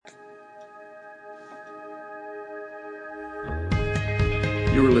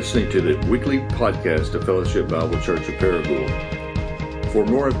You are listening to the weekly podcast of Fellowship Bible Church of Paragould. For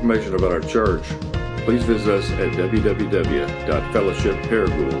more information about our church, please visit us at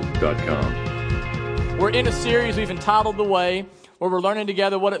www.fellowshipparagould.com. We're in a series we've entitled The Way, where we're learning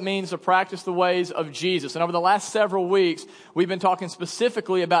together what it means to practice the ways of Jesus. And over the last several weeks, we've been talking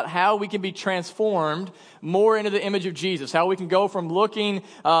specifically about how we can be transformed more into the image of Jesus, how we can go from looking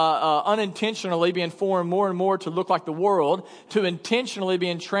unintentionally, being formed more and more to look like the world, to intentionally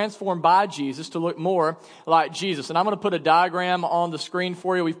being transformed by Jesus to look more like Jesus. And I'm going to put a diagram on the screen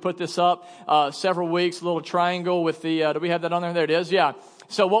for you. We've put this up several weeks, a little triangle with the, do we have that on there? There it is, yeah.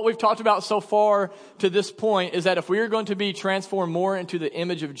 So what we've talked about so far to this point is that if we are going to be transformed more into the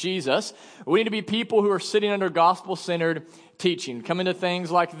image of Jesus, we need to be people who are sitting under gospel-centered teaching, coming to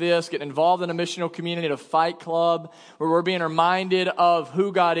things like this, getting involved in a missional community, at a fight club, where we're being reminded of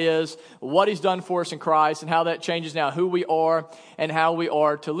who God is, what He's done for us in Christ, and how that changes now who we are and how we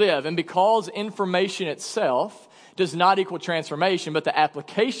are to live. And because information itself does not equal transformation, but the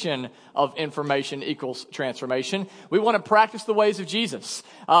application of information equals transformation, we want to practice the ways of Jesus.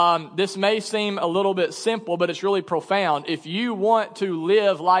 This may seem a little bit simple, but it's really profound. If you want to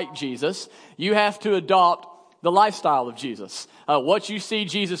live like Jesus, you have to adopt the lifestyle of Jesus. What you see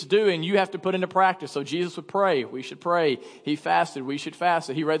Jesus doing, you have to put into practice. So Jesus would pray, we should pray. He fasted, we should fast.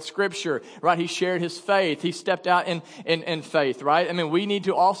 He read scripture, right? He shared his faith. He stepped out in faith, right? I mean, we need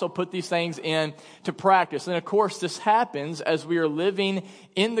to also put these things into practice. And of course, this happens as we are living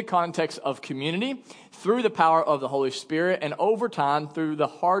in the context of community through the power of the Holy Spirit, and over time, through the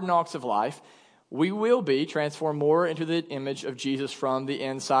hard knocks of life, we will be transformed more into the image of Jesus from the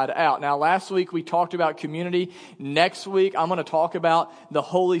inside out. Now, last week we talked about community. Next week, I'm going to talk about the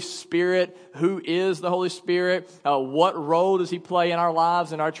Holy Spirit. Who is the Holy Spirit? What role does He play in our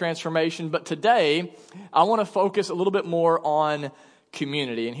lives and our transformation? But today, I want to focus a little bit more on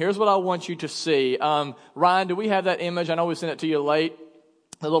community. And here's what I want you to see. Ryan, do we have that image? I know we sent it to you late.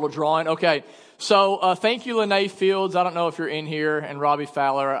 The little drawing. Okay. So, thank you, Lene Fields. I don't know if you're in here, and Robbie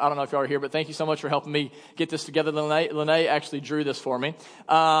Fowler. I don't know if y'all are here, but thank you so much for helping me get this together. Lene actually drew this for me.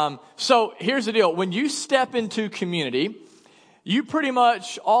 So here's the deal. When you step into community, you pretty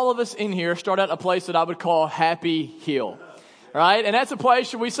much, all of us in here start at a place that I would call Happy Hill, right? And that's a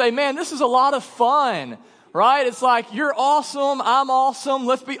place where we say, man, this is a lot of fun. Right? It's like, you're awesome, I'm awesome,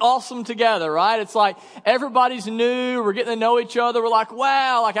 let's be awesome together, right? It's like, everybody's new, we're getting to know each other, we're like,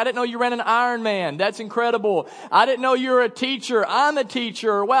 wow, like, I didn't know you ran an Ironman, that's incredible. I didn't know you were a teacher, I'm a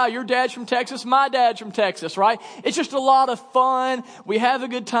teacher, wow, your dad's from Texas, my dad's from Texas, right? It's just a lot of fun, we have a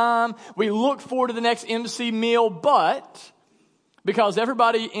good time, we look forward to the next MC meal, but because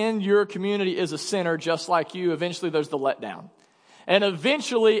everybody in your community is a sinner just like you, eventually there's the letdown. And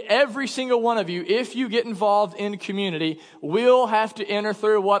eventually, every single one of you, if you get involved in community, will have to enter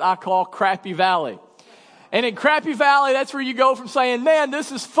through what I call Crappy Valley. And in Crappy Valley, that's where you go from saying, man,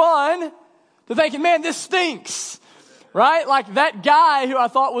 this is fun, to thinking, man, this stinks. Right? Like that guy who I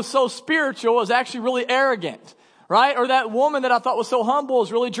thought was so spiritual is actually really arrogant. Right? Or that woman that I thought was so humble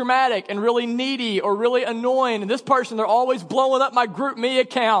is really dramatic and really needy or really annoying. And this person, they're always blowing up my GroupMe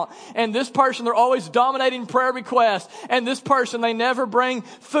account. And this person, they're always dominating prayer requests. And this person, they never bring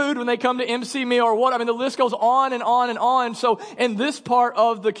food when they come to MC meal or what. I mean, the list goes on and on and on. So in this part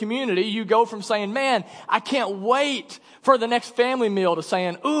of the community, you go from saying, man, I can't wait for the next family meal to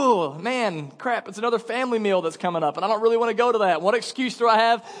saying, ooh, man, crap, it's another family meal that's coming up and I don't really want to go to that. What excuse do I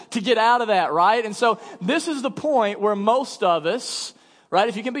have to get out of that, right? And so this is the point where most of us, right,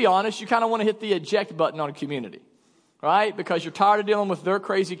 if you can be honest, you kind of want to hit the eject button on a community, right? Because you're tired of dealing with their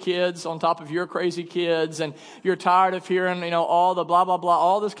crazy kids on top of your crazy kids, and you're tired of hearing, all the blah, blah, blah,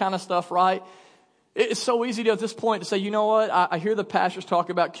 all this kind of stuff, right? It's so easy at this point to say, you know what, I hear the pastors talk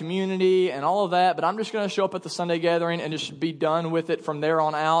about community and all of that, but I'm just going to show up at the Sunday gathering and just be done with it from there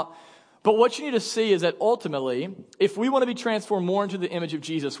on out. But what you need to see is that ultimately, if we want to be transformed more into the image of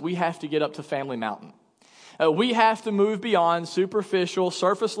Jesus, we have to get up to Family Mountain. We have to move beyond superficial,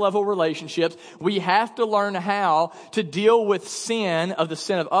 surface-level relationships. We have to learn how to deal with sin, of the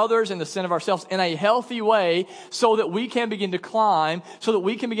sin of others and the sin of ourselves, in a healthy way so that we can begin to climb, so that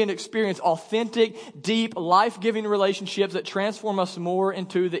we can begin to experience authentic, deep, life-giving relationships that transform us more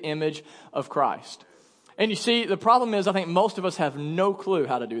into the image of Christ. And you see, the problem is I think most of us have no clue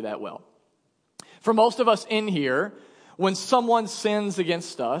how to do that well. For most of us in here, when someone sins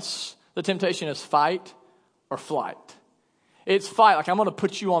against us, the temptation is fight or flight. It's fight, like I'm going to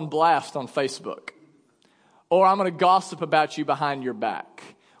put you on blast on Facebook. Or I'm going to gossip about you behind your back.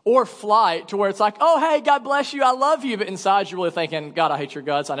 Or flight, to where it's like, oh, hey, God bless you, I love you. But inside you're really thinking, God, I hate your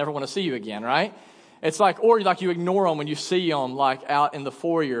guts, I never want to see you again, right? It's like, or like you ignore them when you see them like out in the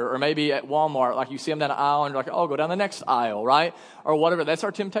foyer or maybe at Walmart, like you see them down the aisle and you're like, oh, go down the next aisle, right? Or whatever. That's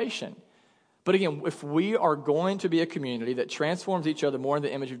our temptation. But again, if we are going to be a community that transforms each other more in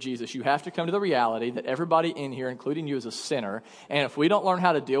the image of Jesus, you have to come to the reality that everybody in here, including you, is a sinner. And if we don't learn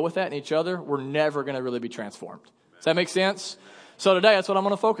how to deal with that in each other, we're never going to really be transformed. Does that make sense? So today, that's what I'm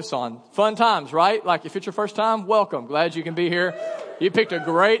going to focus on. Fun times, right? Like if it's your first time, welcome. Glad you can be here. You picked a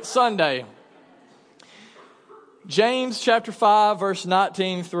great Sunday. James chapter 5, verse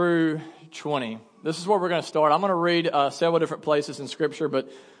 19 through 20. This is where we're going to start. I'm going to read several different places in Scripture, but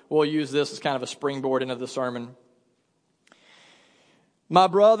we'll use this as kind of a springboard into the sermon. My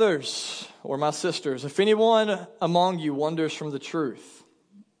brothers or my sisters, if anyone among you wanders from the truth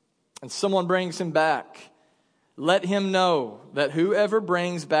and someone brings him back, let him know that whoever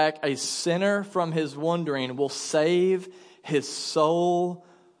brings back a sinner from his wandering will save his soul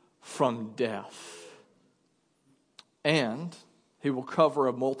from death. And he will cover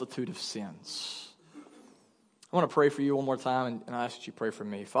a multitude of sins. I want to pray for you one more time, and I ask that you pray for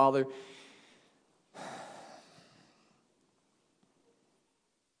me. Father,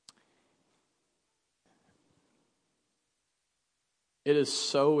 it is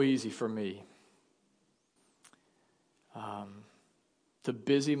so easy for me to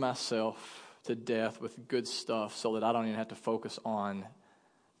busy myself to death with good stuff so that I don't even have to focus on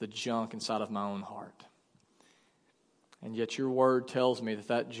the junk inside of my own heart. And yet your word tells me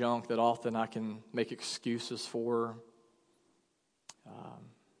that junk that often I can make excuses for,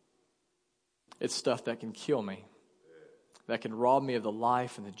 it's stuff that can kill me, that can rob me of the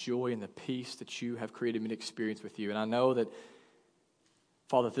life and the joy and the peace that you have created me to experience with you. And I know that,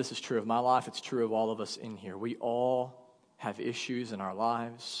 Father, if this is true of my life, it's true of all of us in here. We all have issues in our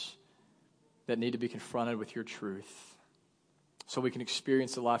lives that need to be confronted with your truth so we can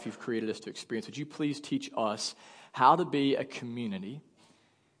experience the life you've created us to experience. Would you please teach us how to be a community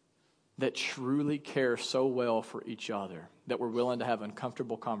that truly cares so well for each other, that we're willing to have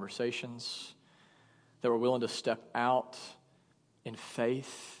uncomfortable conversations, that we're willing to step out in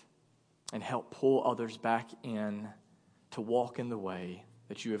faith and help pull others back in to walk in the way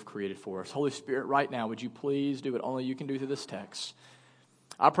that you have created for us. Holy Spirit, right now, would you please do what only you can do through this text?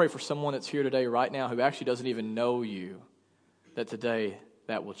 I pray for someone that's here today right now who actually doesn't even know you, that today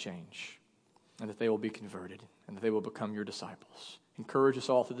that will change and that they will be converted and that they will become your disciples. Encourage us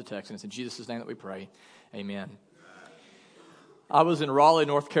all through the text, and it's in Jesus' name that we pray. Amen. I was in Raleigh,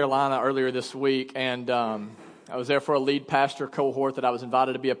 North Carolina earlier this week, and I was there for a lead pastor cohort that I was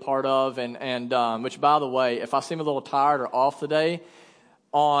invited to be a part of, and which, by the way, if I seem a little tired or off today,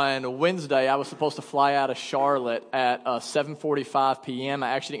 on Wednesday, I was supposed to fly out of Charlotte at 7:45 p.m.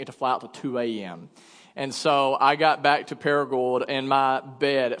 I actually didn't get to fly out till 2 a.m. And so I got back to Paragould in my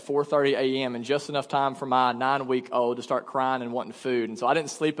bed at 4:30 a.m. and just enough time for my 9-week-old to start crying and wanting food. And so I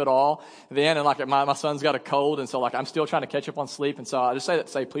didn't sleep at all then. And like my son's got a cold, and so like I'm still trying to catch up on sleep. And so I just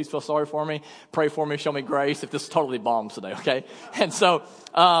say, please feel sorry for me, pray for me, show me grace if this totally bombs today, okay? And so,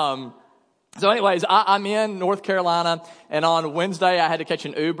 anyways, I'm in North Carolina, and on Wednesday I had to catch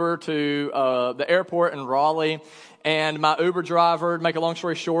an Uber to the airport in Raleigh. And my Uber driver, to make a long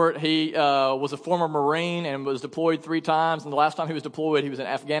story short, he was a former Marine and was deployed 3 times. And the last time he was deployed, he was in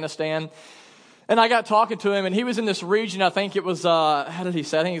Afghanistan. And I got talking to him, and he was in this region, I think it was, how did he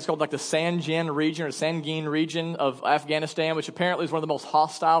say? I think it's called like the Sangin region or Sangin region of Afghanistan, which apparently is one of the most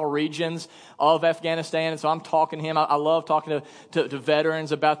hostile regions of Afghanistan. And so I'm talking to him. I love talking to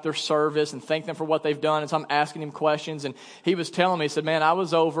veterans about their service and thank them for what they've done. And so I'm asking him questions. And he was telling me, he said, man, I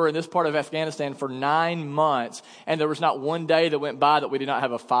was over in this part of Afghanistan for 9 months, and there was not one day that went by that we did not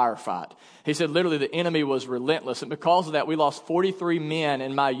have a firefight. He said, literally, the enemy was relentless. And because of that, we lost 43 men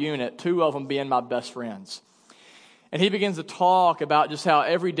in my unit, 2 of them being my best friends. And he begins to talk about just how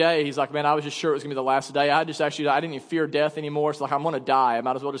every day, he's like, man, I was just sure it was going to be the last day. I didn't even fear death anymore. So like, I'm going to die. I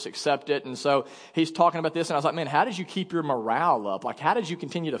might as well just accept it. And so he's talking about this. And I was like, man, how did you keep your morale up? Like, how did you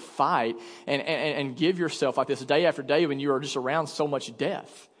continue to fight and give yourself like this day after day when you were just around so much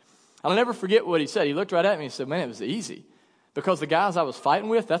death? I'll never forget what he said. He looked right at me and said, man, it was easy. Because the guys I was fighting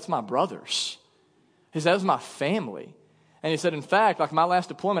with, that's my brothers. He said, that was my family. And he said, in fact, like my last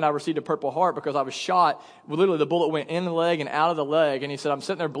deployment, I received a Purple Heart because I was shot. Literally, the bullet went in the leg and out of the leg. And he said, I'm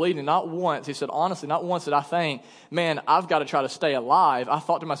sitting there bleeding. Not once. He said, honestly, not once did I think, man, I've got to try to stay alive. I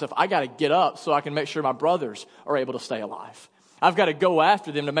thought to myself, I got to get up so I can make sure my brothers are able to stay alive. I've got to go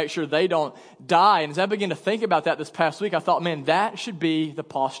after them to make sure they don't die. And as I began to think about that this past week, I thought, man, that should be the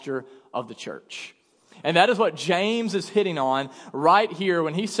posture of the church. And that is what James is hitting on right here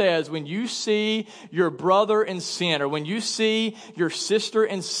when he says, when you see your brother in sin or when you see your sister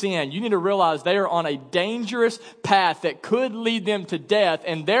in sin, you need to realize they are on a dangerous path that could lead them to death.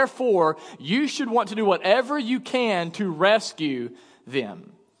 And therefore, you should want to do whatever you can to rescue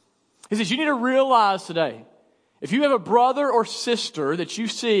them. He says, you need to realize today, if you have a brother or sister that you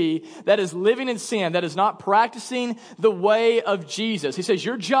see that is living in sin, that is not practicing the way of Jesus, he says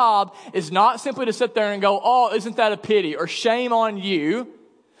your job is not simply to sit there and go, oh, isn't that a pity or shame on you?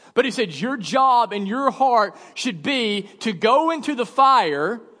 But he said your job and your heart should be to go into the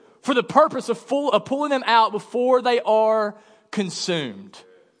fire for the purpose of pulling them out before they are consumed.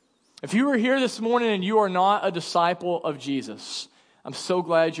 If you are here this morning and you are not a disciple of Jesus, I'm so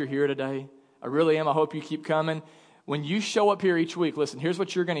glad you're here today. I really am. I hope you keep coming. When you show up here each week, listen, here's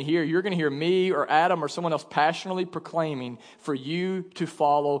what you're going to hear. You're going to hear me or Adam or someone else passionately proclaiming for you to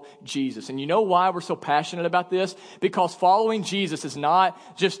follow Jesus. And you know why we're so passionate about this? Because following Jesus is not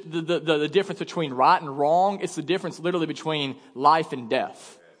just the difference between right and wrong. It's the difference literally between life and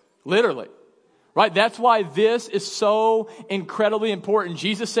death. Literally. Right? That's why this is so incredibly important.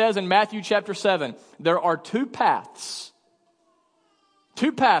 Jesus says in Matthew chapter 7, there are two paths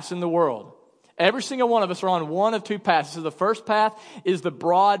in the world. Every single one of us are on one of two paths. So the first path is the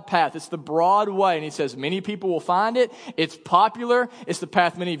broad path. It's the broad way. And he says many people will find it. It's popular. It's the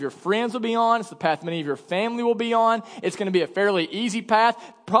path many of your friends will be on. It's the path many of your family will be on. It's going to be a fairly easy path,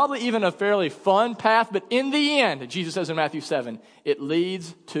 probably even a fairly fun path. But in the end, Jesus says in Matthew 7, it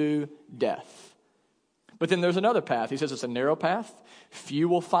leads to death. But then there's another path. He says it's a narrow path. Few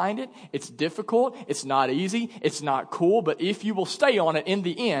will find it. It's difficult. It's not easy. It's not cool. But if you will stay on it, in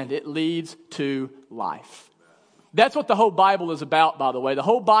the end, it leads to life. That's what the whole Bible is about, by the way. The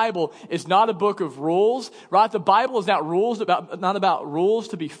whole Bible is not a book of rules, right? The Bible is not about rules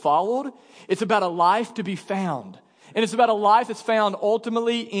to be followed. It's about a life to be found. And it's about a life that's found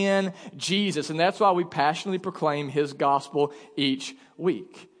ultimately in Jesus. And that's why we passionately proclaim his gospel each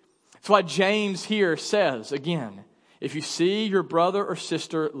week. That's why James here says, again, if you see your brother or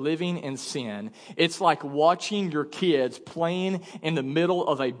sister living in sin, it's like watching your kids playing in the middle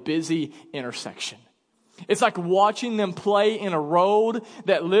of a busy intersection. It's like watching them play in a road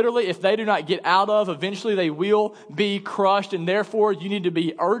that literally, if they do not get out of, eventually they will be crushed. And therefore, you need to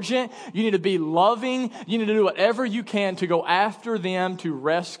be urgent. You need to be loving. You need to do whatever you can to go after them to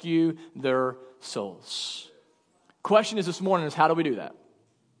rescue their souls. Question is this morning is, how do we do that?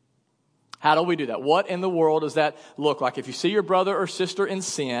 How do we do that? What in the world does that look like? If you see your brother or sister in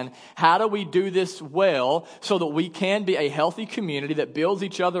sin, how do we do this well so that we can be a healthy community that builds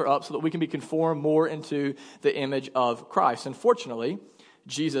each other up so that we can be conformed more into the image of Christ? And fortunately,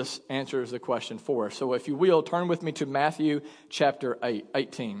 Jesus answers the question for us. So if you will, turn with me to Matthew chapter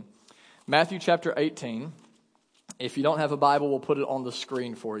 18. Matthew chapter 18. If you don't have a Bible, we'll put it on the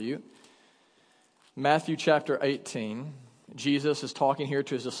screen for you. Matthew chapter 18. Jesus is talking here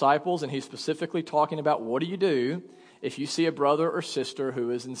to his disciples, and he's specifically talking about what do you do if you see a brother or sister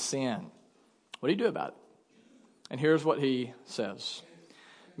who is in sin? What do you do about it? And here's what he says.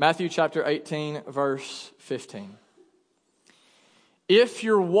 Matthew chapter 18, verse 15. If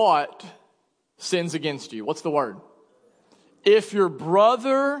your what sins against you? What's the word? If your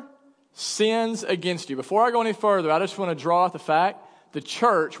brother sins against you. Before I go any further, I just want to draw out the fact the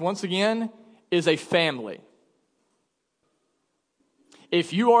church, once again, is a family.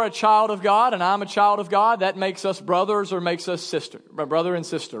 If you are a child of God and I'm a child of God, that makes us brothers or makes us brother and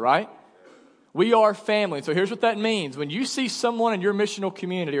sister, right? We are family. So here's what that means. When you see someone in your missional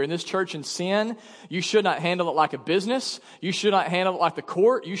community or in this church in sin, you should not handle it like a business. You should not handle it like the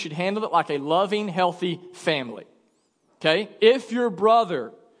court. You should handle it like a loving, healthy family. Okay? If your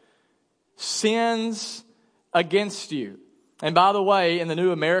brother sins against you, and by the way, in the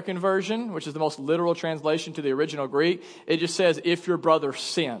New American Version, which is the most literal translation to the original Greek, it just says, if your brother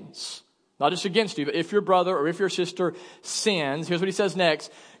sins. Not just against you, but if your brother or if your sister sins, here's what he says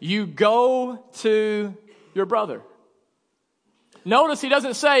next. You go to your brother. Notice he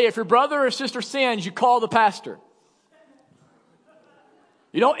doesn't say, if your brother or sister sins, you call the pastor.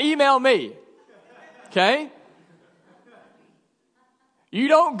 You don't email me. Okay? You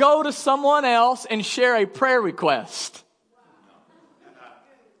don't go to someone else and share a prayer request,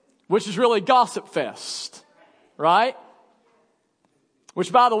 which is really gossip fest, right?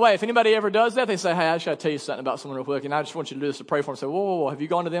 Which, by the way, if anybody ever does that, they say, hey, I just got to tell you something about someone real quick, and I just want you to do this to pray for them. Say, whoa, have you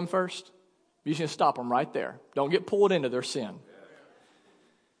gone to them first? You just need to stop them right there. Don't get pulled into their sin.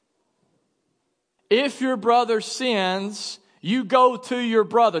 If your brother sins, you go to your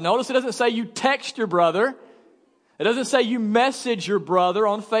brother. Notice it doesn't say you text your brother. It It doesn't say you message your brother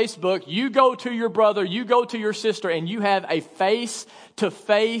on Facebook. You go to your brother, you go to your sister, and you have a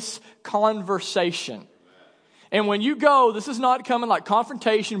face-to-face conversation. And when you go, this is not coming like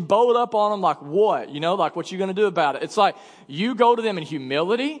confrontation, bow it up on them like what? Like what you going to do about it? It's like you go to them in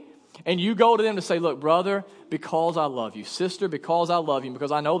humility, and you go to them to say, look, brother, because I love you. Sister, because I love you.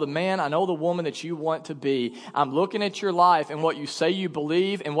 Because I know the man, I know the woman that you want to be. I'm looking at your life, and what you say you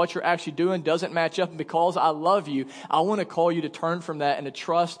believe and what you're actually doing doesn't match up. And because I love you, I want to call you to turn from that and to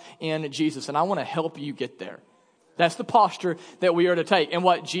trust in Jesus. And I want to help you get there. That's the posture that we are to take. And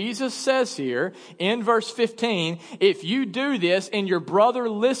what Jesus says here in verse 15, if you do this and your brother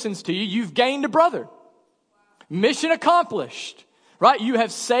listens to you, you've gained a brother. Mission accomplished. Right? You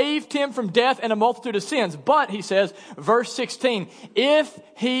have saved him from death and a multitude of sins. But, he says, verse 16, if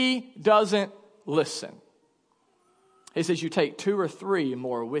he doesn't listen, he says you take 2 or 3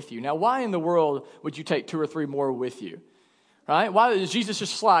 more with you. Now, why in the world would you take 2 or 3 more with you? Right? Why is Jesus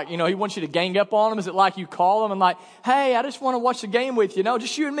just like, he wants you to gang up on him? Is it like you call him and like, hey, I just want to watch the game with you. No,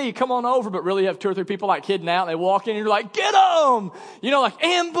 just you and me, come on over. But really you have 2 or 3 people like hidden out and they walk in and you're like, get them! Like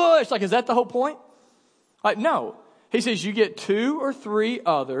ambush. Like, is that the whole point? Like, no. He says you get 2 or 3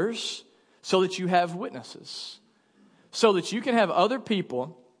 others so that you have witnesses. So that you can have other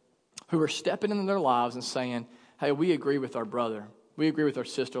people who are stepping into their lives and saying, hey, we agree with our brother. We agree with our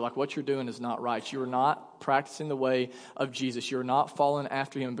sister. Like what you're doing is not right. You are not practicing the way of Jesus. You're not following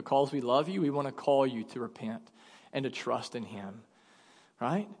after him. Because we love you, we want to call you to repent and to trust in him.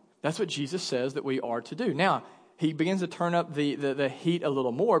 Right? That's what Jesus says that we are to do. Now, he begins to turn up the heat a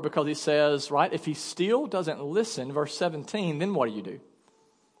little more because he says, right, if he still doesn't listen, verse 17, then what do?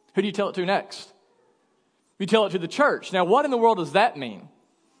 Who do you tell it to next? You tell it to the church. Now, what in the world does that mean?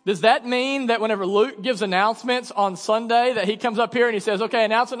 Does that mean that whenever Luke gives announcements on Sunday that he comes up here and he says, okay,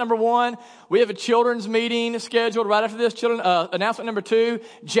 announcement number 1, we have a children's meeting scheduled right after this. Announcement number 2,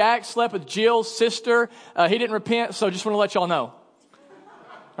 Jack slept with Jill's sister. He didn't repent, so just want to let y'all know.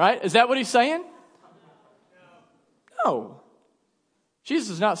 Right? Is that what he's saying? No. Jesus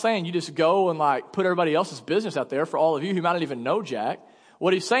is not saying you just go and like put everybody else's business out there for all of you who might not even know Jack.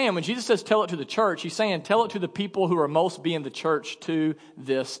 What he's saying, when Jesus says tell it to the church, he's saying tell it to the people who are most being the church to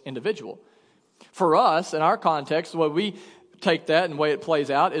this individual. For us, in our context, the way we take that and the way it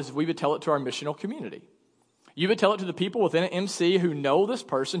plays out is we would tell it to our missional community. You would tell it to the people within an MC who know this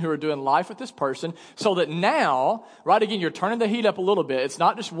person, who are doing life with this person, so that now, right, again, you're turning the heat up a little bit. It's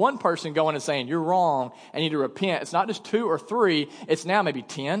not just one person going and saying, you're wrong, I need to repent. It's not just 2 or 3. It's now maybe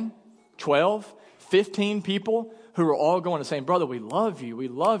 10, 12, 15 people who are all going and saying, brother, we love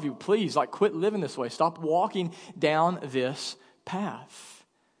you, please, like quit living this way. Stop walking down this path.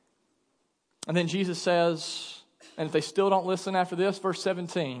 And then Jesus says, and if they still don't listen after this, verse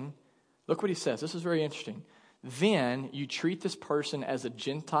 17, look what he says. This is very interesting. Then you treat this person as a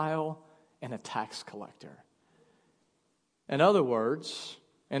Gentile and a tax collector. In other words,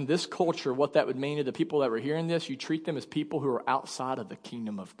 in this culture, what that would mean to the people that were hearing this, you treat them as people who are outside of the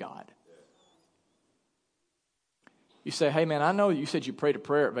kingdom of God. You say, hey man, I know you said you prayed a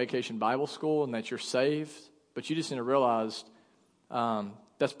prayer at Vacation Bible School and that you're saved, but you just need to realize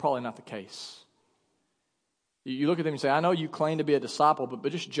that's probably not the case. You look at them and say, I know you claim to be a disciple,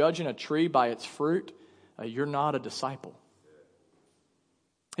 but just judging a tree by its fruit, you're not a disciple.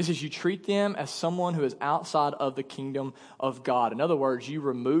 He says you treat them as someone who is outside of the kingdom of God. In other words, you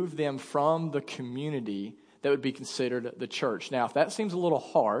remove them from the community that would be considered the church. Now, if that seems a little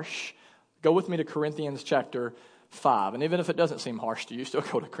harsh, go with me to Corinthians chapter 5. And even if it doesn't seem harsh to you, still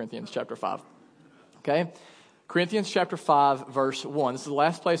go to Corinthians chapter 5. Okay? Corinthians chapter 5, verse 1. This is the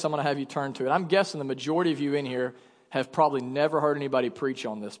last place I'm going to have you turn to. And I'm guessing the majority of you in here have probably never heard anybody preach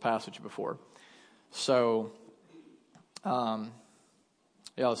on this passage before. So,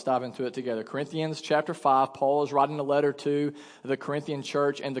 let's dive into it together. Corinthians chapter 5, Paul is writing a letter to the Corinthian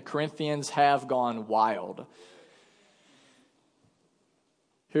church, and the Corinthians have gone wild.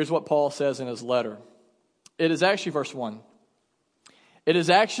 Here's what Paul says in his letter. It is actually verse 1. It is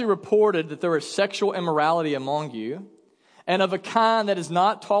actually reported that there is sexual immorality among you, and of a kind that is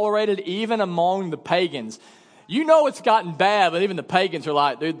not tolerated even among the pagans. You know it's gotten bad, but even the pagans are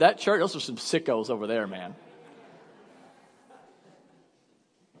like, dude, that church, those are some sickos over there, man.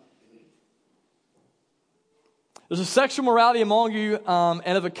 There's a sexual morality among you,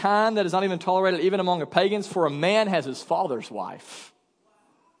 and of a kind that is not even tolerated even among the pagans, for a man has his father's wife.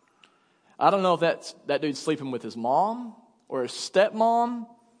 I don't know if that dude's sleeping with his mom or his stepmom.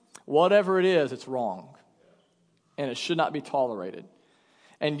 Whatever it is, it's wrong. And it should not be tolerated.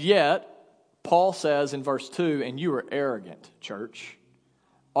 And yet, Paul says in verse 2, and you are arrogant, church.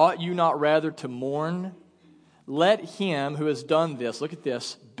 Ought you not rather to mourn, let him who has done this, look at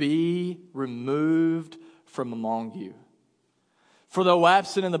this, be removed from among you. For though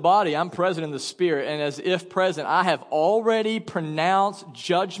absent in the body, I'm present in the spirit, and as if present, I have already pronounced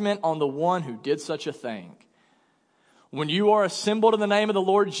judgment on the one who did such a thing. When you are assembled in the name of the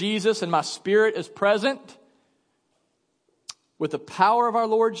Lord Jesus, and my spirit is present, with the power of our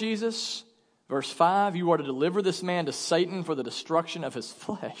Lord Jesus, verse 5, you are to deliver this man to Satan for the destruction of his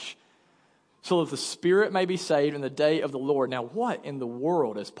flesh, so that the spirit may be saved in the day of the Lord. Now, what in the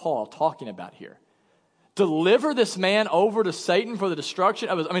world is Paul talking about here? Deliver this man over to Satan for the destruction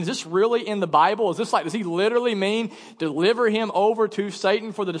of his... is this really in the Bible? Does he literally mean deliver him over to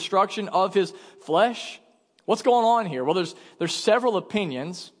Satan for the destruction of his flesh? What's going on here? Well, there's several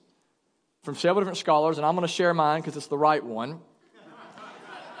opinions from several different scholars, and I'm going to share mine because it's the right one.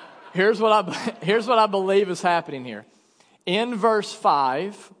 Here's what I believe is happening here. In verse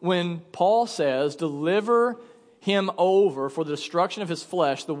 5, when Paul says, deliver him over for the destruction of his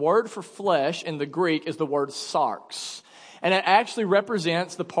flesh, the word for flesh in the Greek is the word sarx. And it actually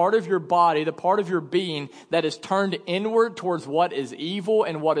represents the part of your body, the part of your being that is turned inward towards what is evil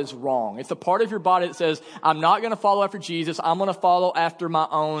and what is wrong. It's the part of your body that says, I'm not going to follow after Jesus, I'm going to follow after my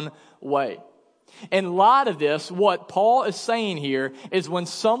own way. In light of this, what Paul is saying here is when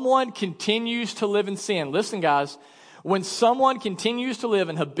someone continues to live in sin, listen guys, when someone continues to live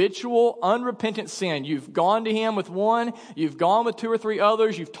in habitual, unrepentant sin, you've gone to him with one, you've gone with 2 or 3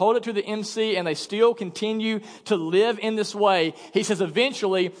 others, you've told it to the MC, and they still continue to live in this way. He says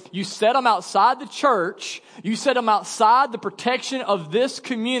eventually you set them outside the church, you set them outside the protection of this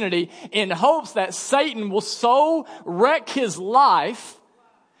community in hopes that Satan will so wreck his life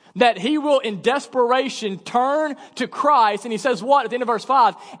that he will in desperation turn to Christ. And he says what at the end of verse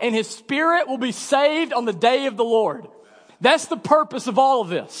 5? And his spirit will be saved on the day of the Lord. That's the purpose of all of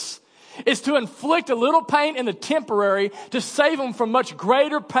this. Is to inflict a little pain in the temporary to save him from much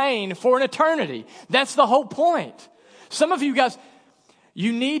greater pain for an eternity. That's the whole point. Some of you guys,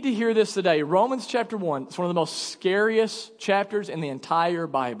 you need to hear this today. Romans chapter 1 is one of the most scariest chapters in the entire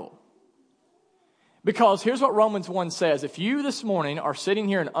Bible. Because here's what Romans 1 says. If you this morning are sitting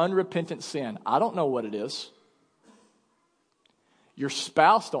here in unrepentant sin, I don't know what it is. Your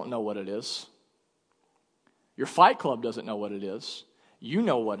spouse don't know what it is. Your fight club doesn't know what it is. You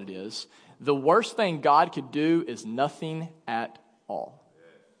know what it is. The worst thing God could do is nothing at all.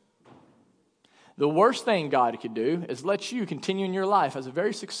 The worst thing God could do is let you continue in your life as a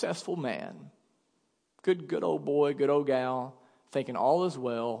very successful man. Good old boy, good old gal, thinking all is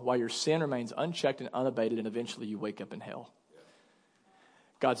well while your sin remains unchecked and unabated, and eventually you wake up in hell.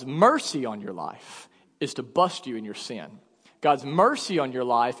 God's mercy on your life is to bust you in your sin. God's mercy on your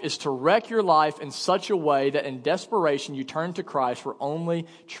life is to wreck your life in such a way that in desperation you turn to Christ where only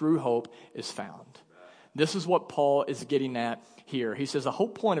true hope is found. This is what Paul is getting at here. He says the whole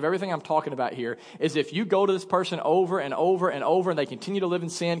point of everything I'm talking about here is if you go to this person over and over and over and they continue to live in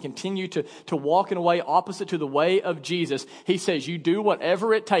sin, continue to walk in a way opposite to the way of Jesus, he says you do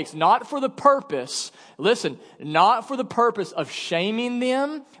whatever it takes, not for the purpose, listen, not for the purpose of shaming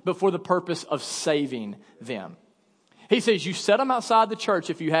them, but for the purpose of saving them. He says you set them outside the church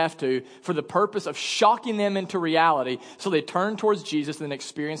if you have to for the purpose of shocking them into reality so they turn towards Jesus and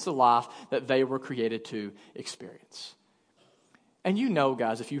experience the life that they were created to experience. And you know,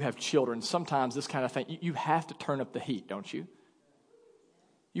 guys, if you have children, sometimes this kind of thing, you have to turn up the heat, don't you?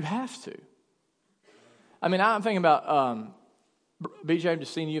 You have to. I'm thinking about, BJ, I've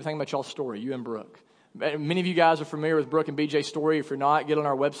just seen you thinking about y'all's story, you and Brooke. Many of you guys are familiar with Brooke and BJ's story. If you're not, get on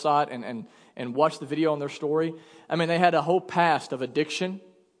our website and watch the video on their story. They had a whole past of addiction,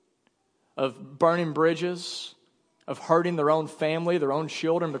 of burning bridges, of hurting their own family, their own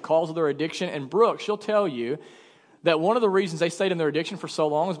children because of their addiction. And Brooke, she'll tell you that one of the reasons they stayed in their addiction for so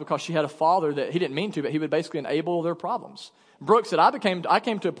long is because she had a father that he didn't mean to, but he would basically enable their problems. Brooke said, I came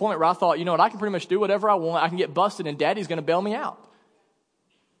to a point where I thought, you know what, I can pretty much do whatever I want. I can get busted and daddy's going to bail me out.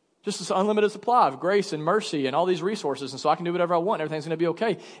 Just this unlimited supply of grace and mercy and all these resources. And so I can do whatever I want. Everything's going to be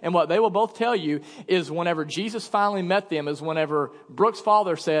okay. And what they will both tell you is whenever Jesus finally met them is whenever Brooke's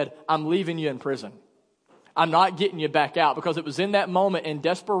father said, I'm leaving you in prison. I'm not getting you back out, because it was in that moment in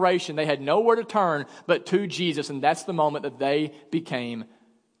desperation. They had nowhere to turn but to Jesus. And that's the moment that they became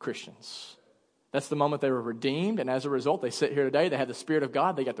Christians. That's the moment they were redeemed. And as a result, they sit here today. They have the Spirit of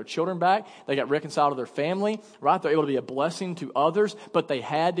God. They got their children back. They got reconciled to their family, right? They're able to be a blessing to others, but they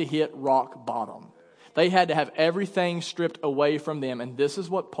had to hit rock bottom. They had to have everything stripped away from them. And this is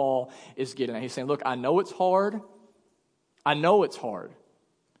what Paul is getting at. He's saying, look, I know it's hard. I know it's hard.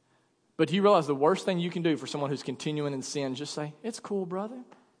 But do you realize the worst thing you can do for someone who's continuing in sin, just say, it's cool, brother.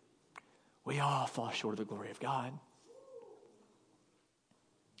 We all fall short of the glory of God.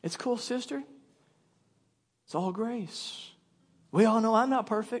 It's cool, sister. It's all grace. We all know I'm not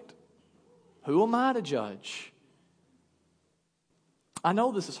perfect. Who am I to judge? I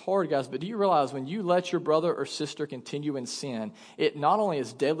know this is hard, guys, but do you realize when you let your brother or sister continue in sin, it not only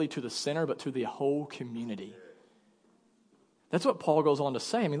is deadly to the sinner, but to the whole community? That's what Paul goes on to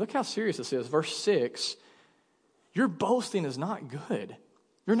say. I mean, look how serious this is. Verse 6, your boasting is not good.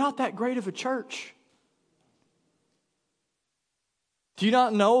 You're not that great of a church. Do you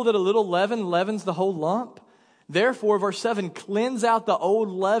not know that a little leaven leavens the whole lump? Therefore, verse 7, cleanse out the old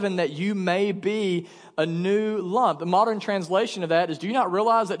leaven that you may be a new lump. The modern translation of that is, do you not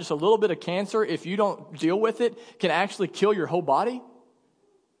realize that just a little bit of cancer, if you don't deal with it, can actually kill your whole body?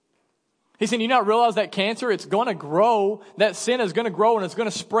 He's saying, do you not realize that cancer, it's going to grow, that sin is going to grow and it's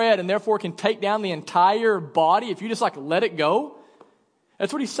going to spread and therefore can take down the entire body if you just let it go?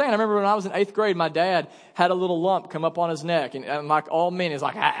 That's what he's saying. I remember when I was in 8th grade, my dad had a little lump come up on his neck. And like all men, he's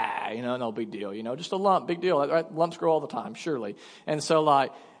like, no big deal. Just a lump, big deal. Right? Lumps grow all the time, surely. And so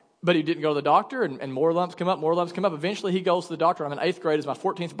but he didn't go to the doctor and more lumps come up, more lumps come up. Eventually he goes to the doctor. I'm in 8th grade. It's my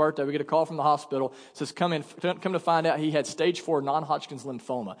 14th birthday. We get a call from the hospital. It says, come to find out he had stage 4 non-Hodgkin's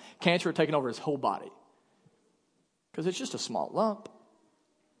lymphoma. Cancer had taken over his whole body. Because it's just a small lump.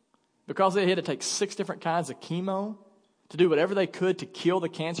 Because they had to take 6 different kinds of chemo to do whatever they could to kill the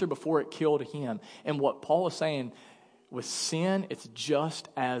cancer before it killed him. And what Paul is saying, with sin, it's just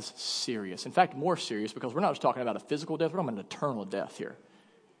as serious. In fact, more serious, because we're not just talking about a physical death, we're talking about an eternal death here.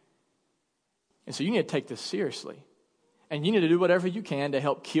 And so you need to take this seriously. And you need to do whatever you can to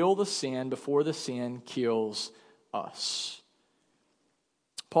help kill the sin before the sin kills us.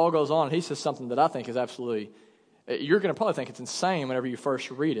 Paul goes on, and he says something that I think is absolutely, you're going to probably think it's insane whenever you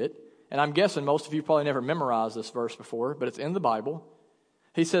first read it. And I'm guessing most of you probably never memorized this verse before, but it's in the Bible.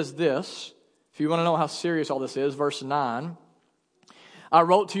 He says this, if you want to know how serious all this is, verse 9. I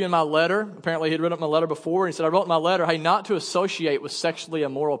wrote to you in my letter, apparently he had written up my letter before, and he said, I wrote in my letter, hey, not to associate with sexually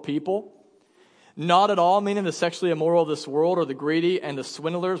immoral people. Not at all, meaning the sexually immoral of this world, or the greedy and the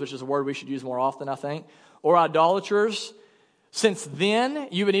swindlers, which is a word we should use more often, I think, or idolaters. Since then,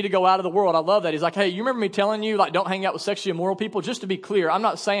 you would need to go out of the world. I love that. He's like, hey, you remember me telling you, don't hang out with sexually immoral people? Just to be clear, I'm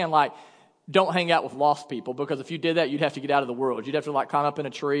not saying, don't hang out with lost people, because if you did that, you'd have to get out of the world. You'd have to, climb up in a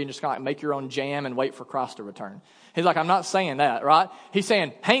tree and just kind of make your own jam and wait for Christ to return. He's like, I'm not saying that, right? He's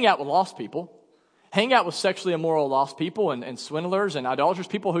saying, hang out with lost people. Hang out with sexually immoral lost people and swindlers and idolaters,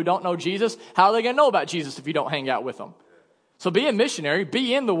 people who don't know Jesus. How are they going to know about Jesus if you don't hang out with them? So be a missionary,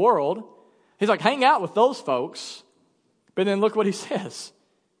 be in the world. He's like, hang out with those folks. But then look what he says.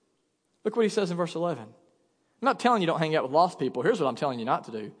 Look what he says in verse 11. I'm not telling you don't hang out with lost people. Here's what I'm telling you not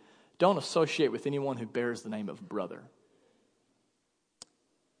to do. Don't associate with anyone who bears the name of brother,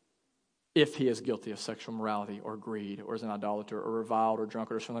 if he is guilty of sexual immorality or greed or is an idolater or reviled or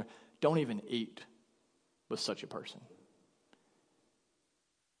drunkard or something. Don't even eat with such a person.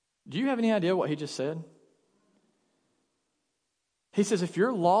 Do you have any idea what he just said? He says, if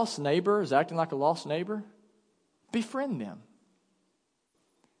your lost neighbor is acting like a lost neighbor, befriend them.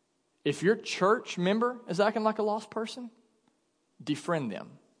 If your church member is acting like a lost person, defriend them.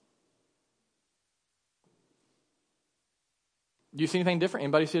 Do you see anything different?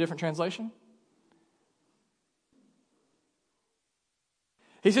 Anybody see a different translation?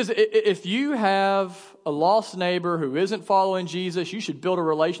 He says, if you have a lost neighbor who isn't following Jesus, you should build a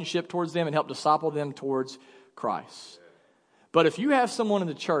relationship towards them and help disciple them towards Christ. But if you have someone in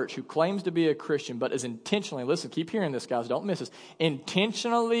the church who claims to be a Christian but is intentionally, listen, keep hearing this, guys, don't miss this,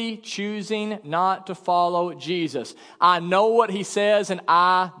 intentionally choosing not to follow Jesus. I know what he says and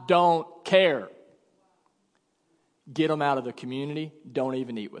I don't care. Get them out of the community. Don't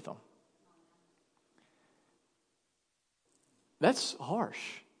even eat with them. That's harsh.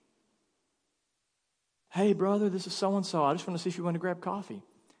 Hey, brother, this is so-and-so. I just want to see if you want to grab coffee.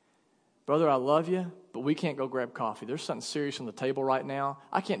 Brother, I love you, but we can't go grab coffee. There's something serious on the table right now.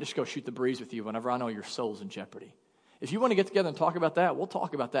 I can't just go shoot the breeze with you whenever I know your soul's in jeopardy. If you want to get together and talk about that, we'll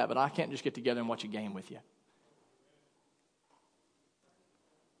talk about that, but I can't just get together and watch a game with you.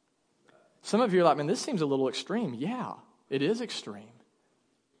 Some of you are like, man, this seems a little extreme. Yeah, it is extreme.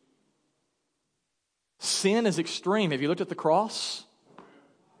 Sin is extreme. Have you looked at the cross?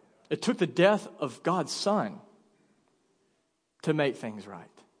 It took the death of God's Son to make things right.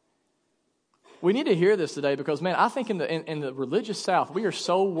 We need to hear this today because, man, I think in the religious South, we are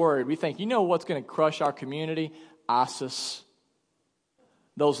so worried. We think, you know what's going to crush our community? ISIS.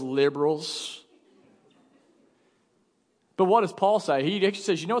 Those liberals. But what does Paul say? He actually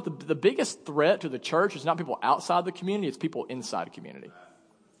says, you know what? The biggest threat to the church is not people outside the community, it's people inside the community.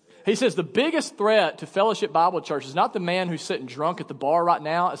 He says the biggest threat to Fellowship Bible Church is not the man who's sitting drunk at the bar right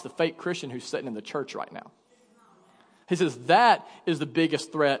now. It's the fake Christian who's sitting in the church right now. He says that is the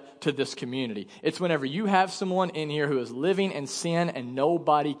biggest threat to this community. It's whenever you have someone in here who is living in sin and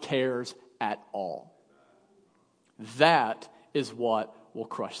nobody cares at all. That is what will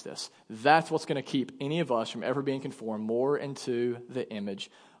crush this. That's what's going to keep any of us from ever being conformed more into the image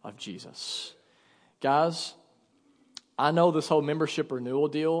of Jesus. Guys, I know this whole membership renewal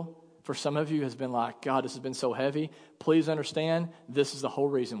deal for some of you has been like, God, this has been so heavy. Please understand, this is the whole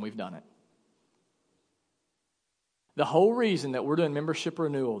reason we've done it. The whole reason that we're doing membership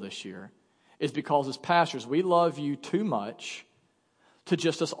renewal this year is because as pastors, we love you too much to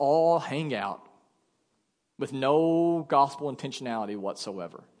just us all hang out with no gospel intentionality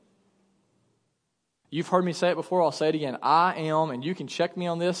whatsoever. You've heard me say it before, I'll say it again. I am, and you can check me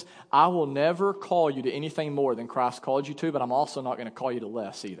on this, I will never call you to anything more than Christ called you to, but I'm also not going to call you to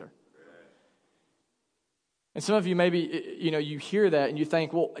less either. And some of you maybe, you hear that and you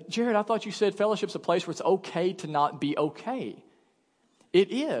think, well, Jared, I thought you said fellowship's a place where it's okay to not be okay.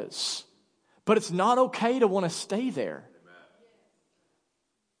 It is. But it's not okay to want to stay there.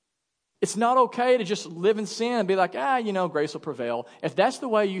 It's not okay to just live in sin and be like, grace will prevail. If that's the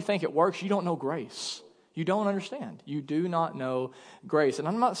way you think it works, you don't know grace. You don't understand. You do not know grace. And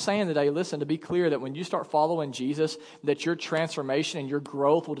I'm not saying today, listen, to be clear, that when you start following Jesus, that your transformation and your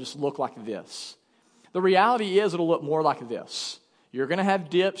growth will just look like this. The reality is it'll look more like this. You're going to have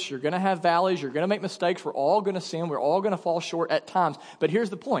dips. You're going to have valleys. You're going to make mistakes. We're all going to sin. We're all going to fall short at times. But here's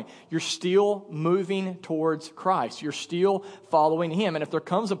the point. You're still moving towards Christ. You're still following Him. And if there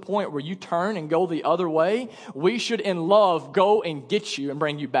comes a point where you turn and go the other way, we should in love go and get you and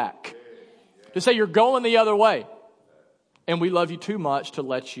bring you back. To say you're going the other way. And we love you too much to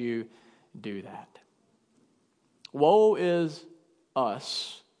let you do that. Woe is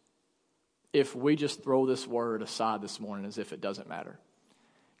us if we just throw this word aside this morning as if it doesn't matter.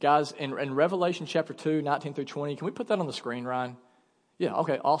 Guys, in Revelation chapter 2, 19 through 20, can we put that on the screen, Ryan? Yeah,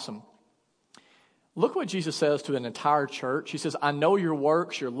 okay, awesome. Look what Jesus says to an entire church. He says, I know your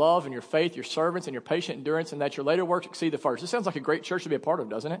works, your love, and your faith, your servants, and your patient endurance, and that your later works exceed the first. This sounds like a great church to be a part of,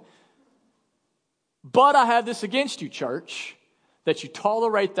 doesn't it? But I have this against you, church, that you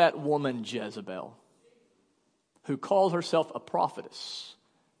tolerate that woman Jezebel, who calls herself a prophetess,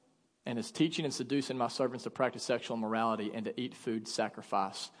 and is teaching and seducing my servants to practice sexual immorality and to eat food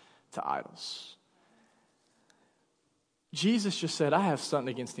sacrificed to idols. Jesus just said, I have something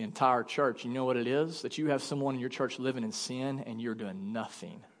against the entire church. You know what it is? That you have someone in your church living in sin and you're doing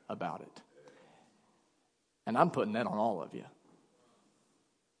nothing about it. And I'm putting that on all of you.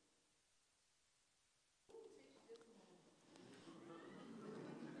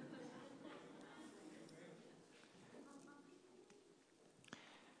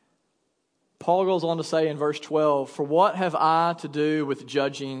 Paul goes on to say in verse 12, for what have I to do with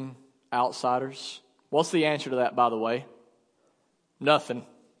judging outsiders? What's the answer to that, by the way? Nothing.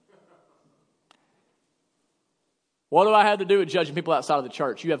 What do I have to do with judging people outside of the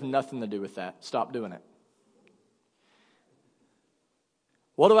church? You have nothing to do with that. Stop doing it.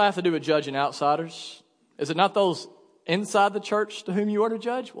 What do I have to do with judging outsiders? Is it not those inside the church to whom you are to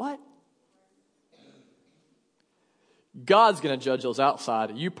judge? What? God's going to judge those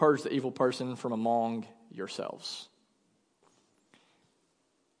outside. You purge the evil person from among yourselves.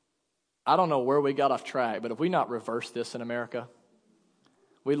 I don't know where we got off track, but if we not reverse this in America,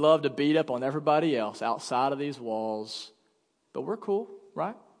 we love to beat up on everybody else outside of these walls, but we're cool,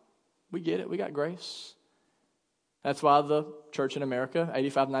 right? We get it. We got grace. That's why the church in America,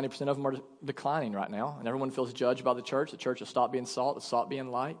 85-90% of them are declining right now, and everyone feels judged by the church. The church has stopped being salt, has stopped being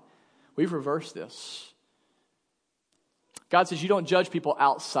light. We've reversed this. God says you don't judge people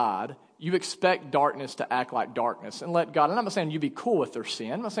outside. You expect darkness to act like darkness and let God. And I'm not saying you be cool with their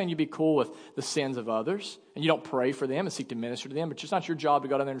sin. I'm not saying you be cool with the sins of others. And you don't pray for them and seek to minister to them. But it's just not your job to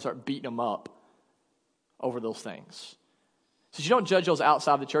go down there and start beating them up over those things. So you don't judge those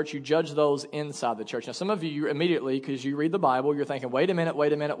outside the church. You judge those inside the church. Now some of you immediately, because you read the Bible, you're thinking, wait a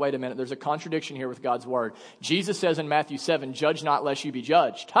minute. There's a contradiction here with God's word. Jesus says in Matthew 7, judge not lest you be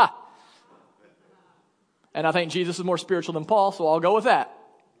judged. Ha! And I think Jesus is more spiritual than Paul, so I'll go with that.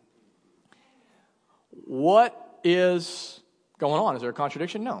 What is going on? Is there a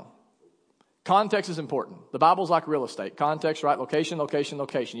contradiction? No. Context is important. The Bible's like real estate. Context, right? Location.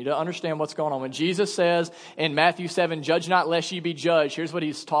 You don't understand what's going on. When Jesus says in Matthew 7, judge not lest ye be judged, here's what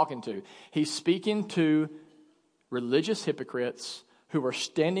he's talking to. He's speaking to religious hypocrites who are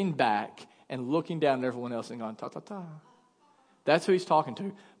standing back and looking down at everyone else and going, ta, ta, ta. That's who he's talking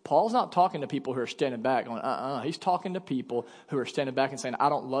to. Paul's not talking to people who are standing back going, He's talking to people who are standing back and saying, I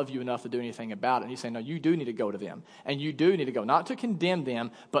don't love you enough to do anything about it. And he's saying, no, you do need to go to them. And you do need to go, not to condemn them,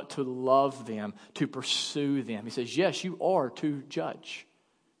 but to love them, to pursue them. He says, yes, you are to judge.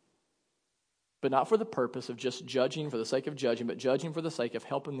 But not for the purpose of just judging for the sake of judging, but judging for the sake of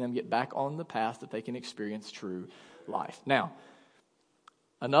helping them get back on the path that they can experience true life. Now,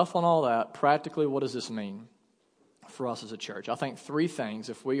 enough on all that. Practically, what does this mean for us as a church? I think three things,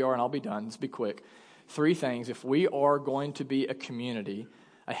 if we are, and I'll be done, let's be quick. Three things, if we are going to be a community,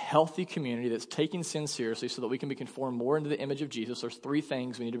 a healthy community that's taking sin seriously so that we can be conformed more into the image of Jesus, there's three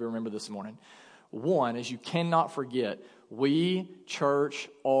things we need to remember this morning. One is you cannot forget, we, church,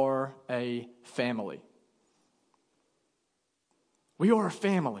 are a family. We are a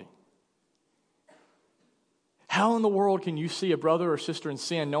family. How in the world can you see a brother or sister in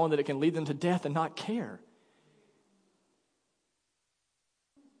sin knowing that it can lead them to death and not care?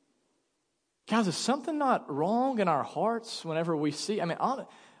 Guys, is something not wrong in our hearts whenever we see? I mean,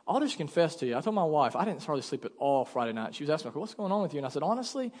 I'll just confess to you. I told my wife, I didn't hardly sleep at all Friday night. She was asking me, what's going on with you? And I said,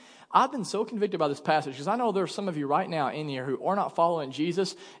 honestly, I've been so convicted by this passage because I know there's some of you right now in here who are not following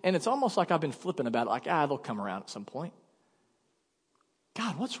Jesus, and it's almost like I've been flipping about it, like, they'll come around at some point.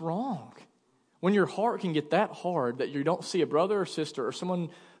 God, what's wrong? When your heart can get that hard that you don't see a brother or sister or someone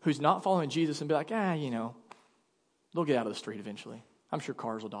who's not following Jesus and be like, they'll get out of the street eventually. I'm sure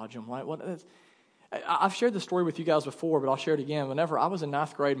cars will dodge them. Right? I've shared this story with you guys before, but I'll share it again. Whenever I was in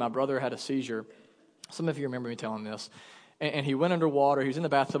ninth grade, my brother had a seizure. Some of you remember me telling this. And he went underwater. He was in the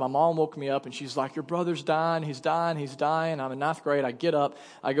bathtub. My mom woke me up, and she's like, your brother's dying. He's dying. He's dying. I'm in ninth grade. I get up.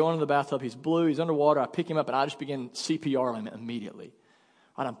 I go into the bathtub. He's blue. He's underwater. I pick him up, and I just begin CPR him immediately.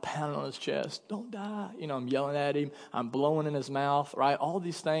 Right, I'm pounding on his chest. Don't die. I'm yelling at him. I'm blowing in his mouth. Right, all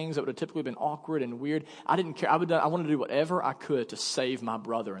these things that would have typically been awkward and weird. I didn't care. I wanted to do whatever I could to save my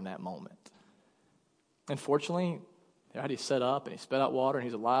brother in that moment. And fortunately, he set up and he spit out water and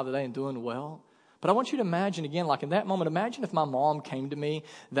he's alive today and doing well. But I want you to imagine again, like in that moment, imagine if my mom came to me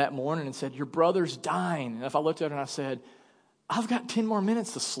that morning and said, your brother's dying. And if I looked at her and I said, I've got 10 more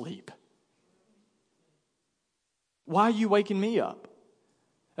minutes to sleep. Why are you waking me up?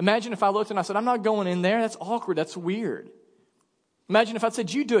 Imagine if I looked and I said, I'm not going in there. That's awkward. That's weird. Imagine if I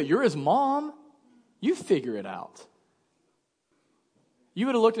said, you do it. You're his mom. You figure it out. You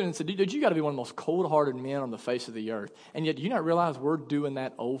would have looked at it and said, dude, you got to be one of the most cold-hearted men on the face of the earth. And yet, do you not realize we're doing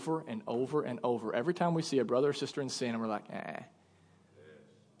that over and over and over? Every time we see a brother or sister in sin, and we're like,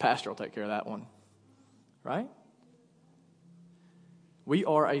 pastor will take care of that one. Right? We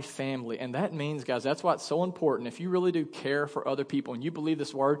are a family, and that means, guys, that's why it's so important. If you really do care for other people and you believe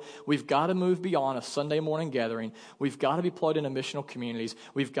this word, we've got to move beyond a Sunday morning gathering. We've got to be plugged into missional communities.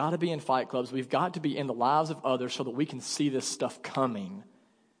 We've got to be in fight clubs. We've got to be in the lives of others so that we can see this stuff coming.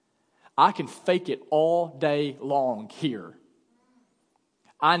 I can fake it all day long here.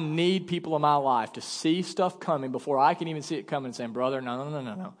 I need people in my life to see stuff coming before I can even see it coming and saying, brother,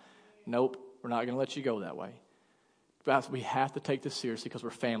 no. Nope, we're not going to let you go that way. We have to take this seriously because we're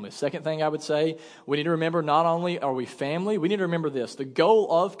family. Second thing I would say, we need to remember not only are we family, we need to remember this. The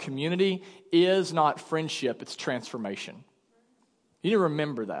goal of community is not friendship, it's transformation. You need to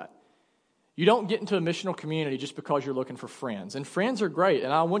remember that. You don't get into a missional community just because you're looking for friends. And friends are great,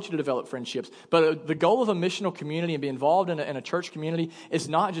 and I want you to develop friendships. But the goal of a missional community and be involved in a church community is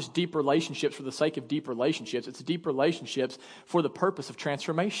not just deep relationships for the sake of deep relationships. It's deep relationships for the purpose of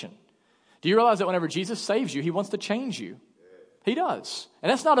transformation. Do you realize that whenever Jesus saves you, he wants to change you? He does.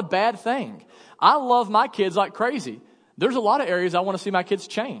 And that's not a bad thing. I love my kids like crazy. There's a lot of areas I want to see my kids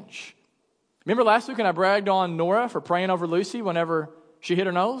change. Remember last week when I bragged on Nora for praying over Lucy whenever she hit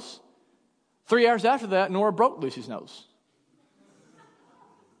her nose? 3 hours after that, Nora broke Lucy's nose.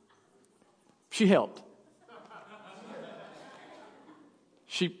 She helped.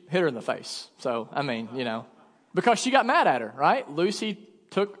 She hit her in the face. So, because she got mad at her, right? Lucy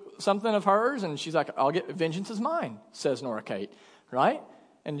took something of hers, and she's like, I'll get vengeance is mine, says Nora Kate, right?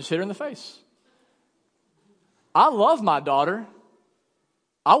 And just hit her in the face. I love my daughter.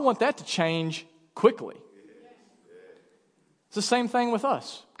 I want that to change quickly. It's the same thing with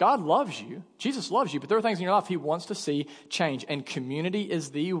us. God loves you. Jesus loves you, but there are things in your life he wants to see change, and community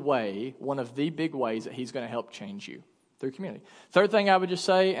is the way, one of the big ways that he's going to help change you, through community. Third thing I would just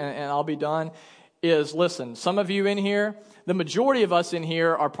say, and I'll be done, is listen, some of you in here, the majority of us in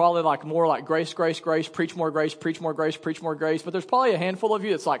here are probably more like grace, preach more grace, preach more grace, preach more grace. But there's probably a handful of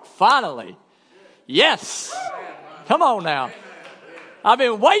you that's like, finally, yes, come on now. I've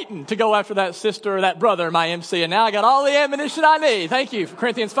been waiting to go after that sister or that brother in my MC, and now I got all the ammunition I need. Thank you.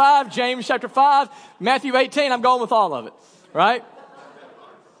 Corinthians 5, James chapter 5, Matthew 18, I'm going with all of it. Right?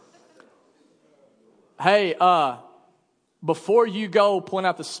 Hey, before you go point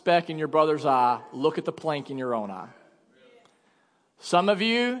out the speck in your brother's eye, look at the plank in your own eye. Some of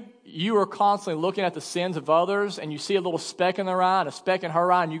you are constantly looking at the sins of others, and you see a little speck in their eye and a speck in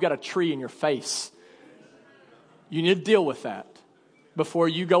her eye, and you got a tree in your face. You need to deal with that before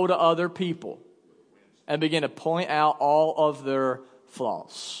you go to other people and begin to point out all of their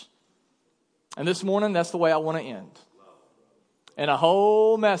flaws. And this morning, that's the way I want to end. And a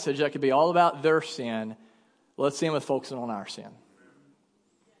whole message that could be all about their sin, let's end with focusing on our sin.